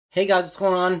Hey guys, what's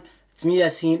going on? It's me,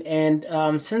 Yassine,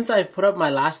 and since I put up my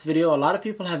last video, a lot of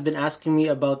people have been asking me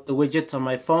about the widgets on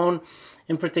my phone.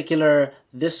 In particular,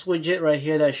 this widget right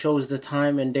here that shows the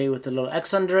time and day with a little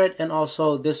X under it, and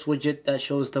also this widget that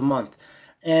shows the month.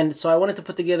 And so I wanted to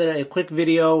put together a quick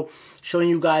video showing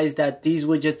you guys that these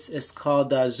widgets is called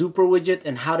Zooper Widget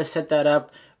and how to set that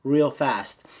up real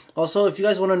fast. Also, if you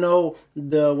guys want to know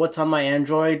what's on my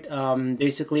Android,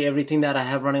 basically everything that I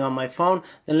have running on my phone,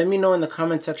 then let me know in the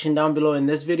comment section down below in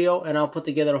this video, and I'll put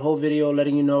together a whole video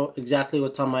letting you know exactly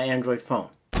what's on my Android phone.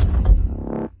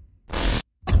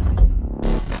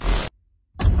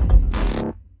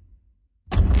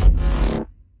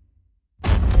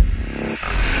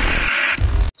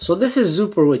 So this is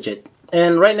Zooper Widget,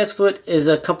 and right next to it is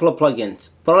a couple of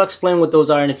plugins, but I'll explain what those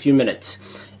are in a few minutes.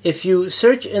 If you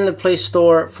search in the Play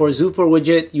Store for Zooper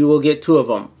Widget, you will get two of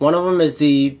them. One of them is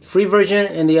the free version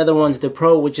and the other one's the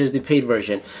Pro, which is the paid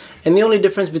version. And the only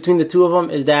difference between the two of them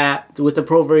is that with the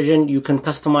Pro version, you can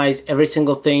customize every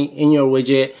single thing in your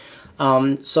widget.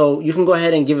 So you can go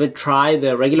ahead and give it a try,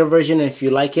 the regular version. And if you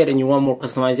like it and you want more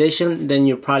customization, then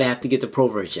you probably have to get the Pro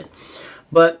version.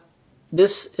 But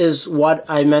this is what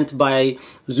I meant by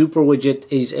Zooper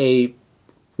Widget is a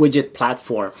widget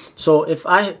platform. So if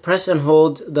I press and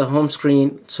hold the home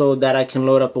screen so that I can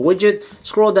load up a widget,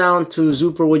 scroll down to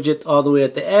Zooper Widget all the way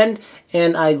at the end,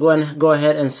 and I go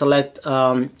ahead and select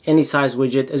any size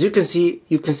widget. As you can see,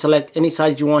 you can select any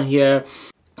size you want here.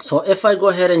 So if I go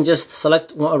ahead and just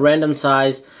select a random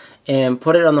size and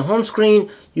put it on the home screen,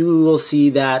 you will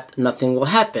see that nothing will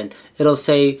happen. It'll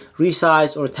say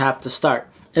resize or tap to start.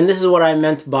 And this is what I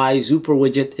meant by Zooper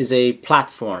Widget is a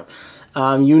platform.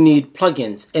 You need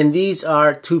plugins, and these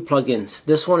are two plugins.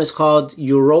 This one is called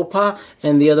Europa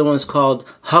and the other one is called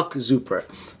Huck Zooper.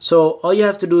 So all you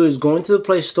have to do is go into the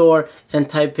Play Store and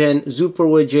type in Zooper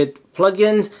Widget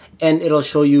plugins, and it'll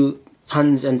show you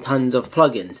tons and tons of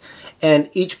plugins. And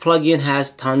each plugin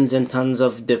has tons and tons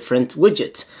of different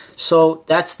widgets. So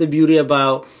that's the beauty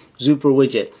about Zooper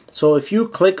Widget. So if you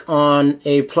click on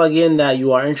a plugin that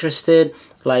you are interested,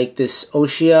 like this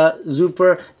Oshia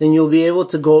Zooper, then you'll be able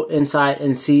to go inside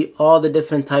and see all the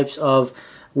different types of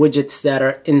widgets that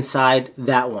are inside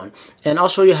that one. And I'll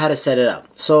show you how to set it up.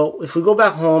 So if we go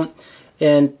back home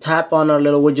and tap on our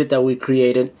little widget that we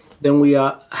created, then we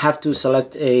have to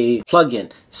select a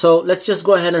plugin. So let's just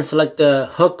go ahead and select the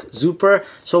Huck Zooper.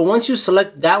 So once you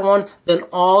select that one, then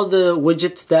all the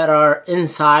widgets that are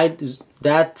inside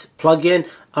that plugin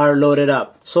are loaded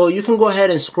up. So you can go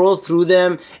ahead and scroll through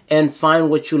them and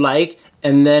find what you like,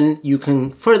 and then you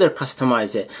can further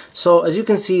customize it. So as you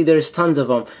can see, there's tons of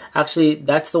them. Actually,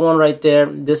 that's the one right there.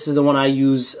 This is the one I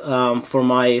use for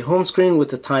my home screen with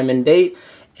the time and date.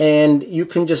 And you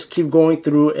can just keep going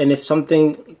through, and if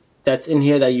something that's in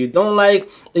here that you don't like,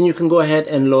 then you can go ahead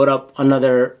and load up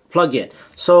another plugin.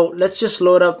 So let's just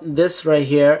load up this right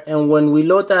here, and when we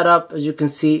load that up, as you can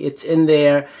see, it's in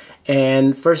there.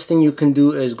 And first thing you can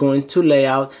do is go into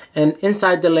layout, and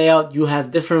inside the layout you have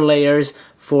different layers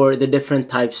for the different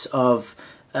types of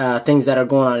things that are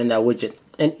going on in that widget.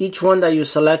 And each one that you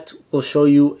select will show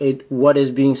you what is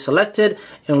being selected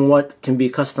and what can be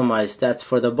customized. That's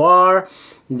for the bar.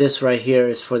 This right here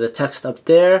is for the text up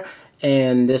there,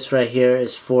 and this right here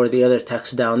is for the other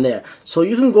text down there. So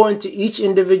you can go into each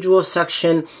individual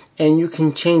section and you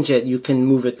can change it. You can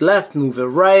move it left, move it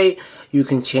right. You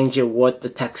can change it what the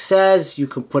text says. You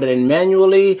can put it in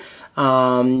manually.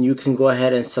 You can go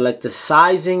ahead and select the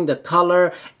sizing, the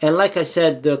color, and like I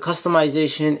said, the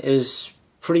customization is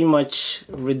pretty much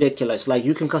ridiculous. Like,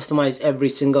 you can customize every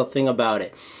single thing about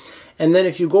it. And then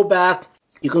if you go back,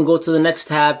 you can go to the next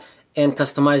tab and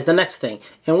customize the next thing.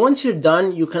 And once you're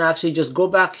done, you can actually just go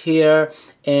back here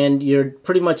and you're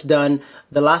pretty much done.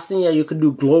 The last thing that you could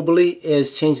do globally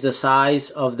is change the size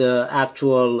of the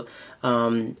actual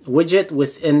widget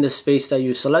within the space that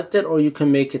you selected, or you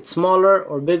can make it smaller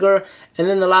or bigger. And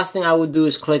then the last thing I would do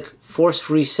is click force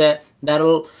reset.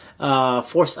 That'll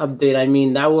force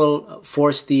update, that will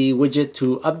force the widget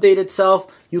to update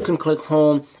itself. You can click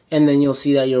home and then you'll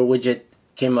see that your widget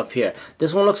came up here.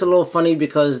 This one looks a little funny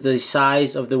because the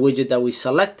size of the widget that we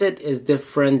selected is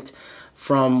different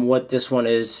from what this one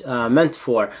is meant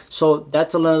for. So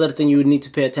that's another thing you would need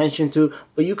to pay attention to,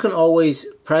 but you can always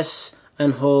press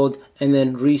and hold and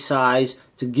then resize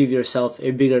to give yourself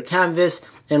a bigger canvas,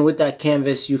 and with that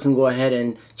canvas you can go ahead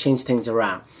and change things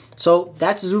around. So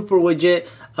that's Zooper Widget.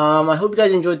 I hope you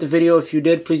guys enjoyed the video. If you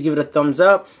did, please give it a thumbs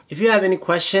up. If you have any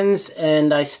questions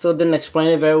and I still didn't explain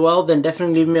it very well, then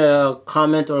definitely leave me a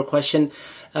comment or a question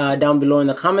down below in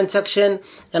the comment section.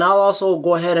 And I'll also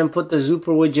go ahead and put the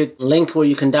Zooper Widget link where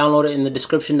you can download it in the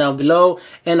description down below,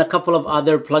 and a couple of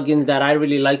other plugins that I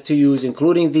really like to use,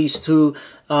 including these two.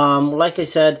 Like I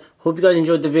said, hope you guys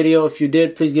enjoyed the video. If you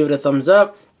did, please give it a thumbs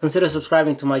up. Consider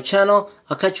subscribing to my channel.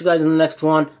 I'll catch you guys in the next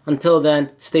one. Until then,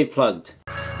 stay plugged.